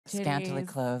Scantily titties.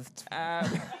 clothed.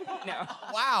 No.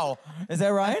 Wow. Is that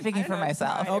right? I'm speaking for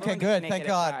myself. Okay, Everyone good. gets Thank naked at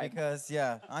God, Pride. because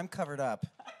yeah, I'm covered up.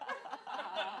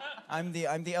 I'm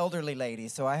the elderly lady,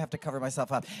 so I have to cover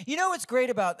myself up. You know what's great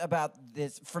about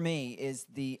this for me is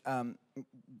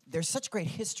there's such great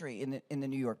history in the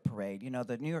New York Parade. You know,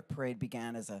 the New York Parade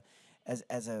began as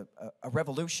a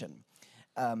revolution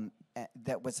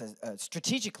that was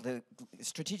strategically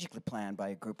planned by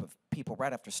a group of people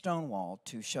right after Stonewall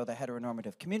to show the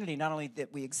heteronormative community not only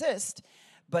that we exist,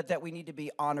 but that we need to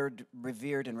be honored,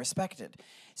 revered, and respected.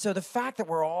 So the fact that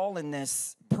we're all in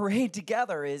this parade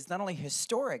together is not only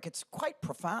historic, it's quite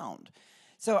profound.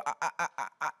 So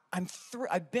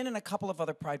I've been in a couple of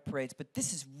other Pride parades, but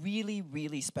this is really,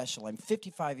 really special. I'm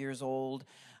 55 years old.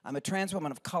 I'm a trans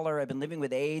woman of color. I've been living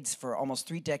with AIDS for almost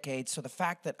 3 decades. So the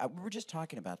fact that, we were just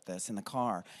talking about this in the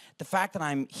car, the fact that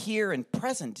I'm here and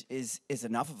present is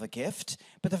enough of a gift,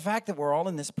 but the fact that we're all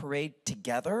in this parade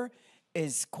together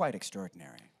is quite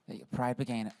extraordinary. Pride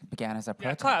began as a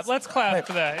protest. Clap. Let's clap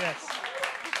for that, yes.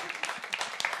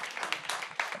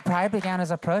 Pride began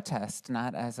as a protest,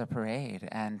 not as a parade,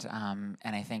 and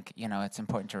I think it's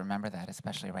important to remember that,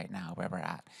 especially right now where we're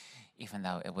at. Even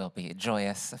though it will be a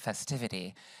joyous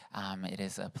festivity, it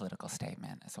is a political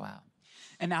statement as well.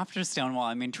 And after Stonewall,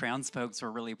 I mean, trans folks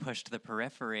were really pushed to the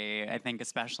periphery. I think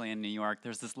especially in New York,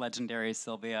 there's this legendary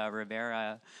Sylvia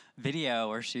Rivera video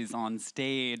where she's on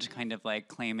stage kind of like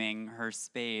claiming her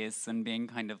space and being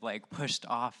kind of like pushed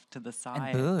off to the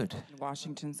side. And booed.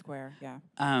 Washington Square, yeah.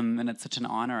 And it's such an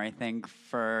honor, I think,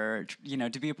 for,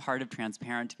 to be a part of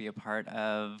Transparent, to be a part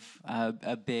of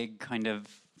a big kind of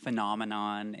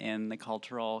phenomenon in the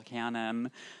cultural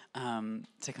canon,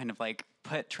 to kind of like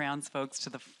put trans folks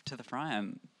to the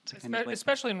front.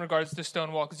 Especially in regards to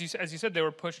Stonewall, because as you said, they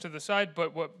were pushed to the side,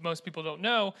 but what most people don't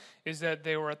know is that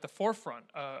they were at the forefront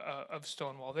of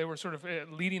Stonewall. They were sort of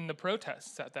leading the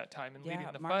protests at that time and leading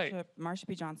the fight. Marsha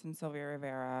P. Johnson, Sylvia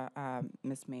Rivera,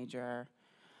 Miss Major,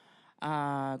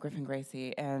 Griffin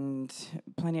Gracie, and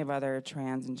plenty of other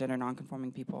trans and gender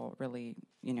nonconforming people really,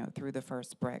 threw the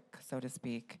first brick, so to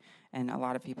speak. And a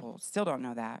lot of people still don't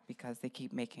know that because they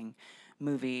keep making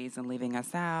movies and leaving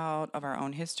us out of our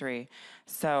own history.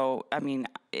 So, I mean,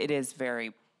 it is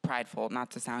very prideful, not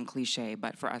to sound cliche,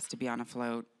 but for us to be on a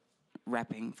float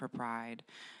repping for Pride,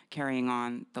 carrying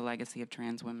on the legacy of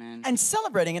trans women. And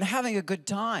celebrating and having a good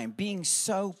time, being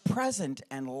so present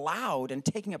and loud and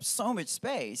taking up so much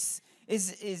space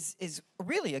is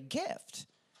really a gift.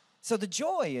 So the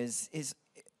joy is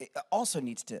also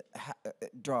needs to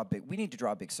we need to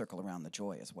draw a big circle around the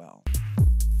joy as well.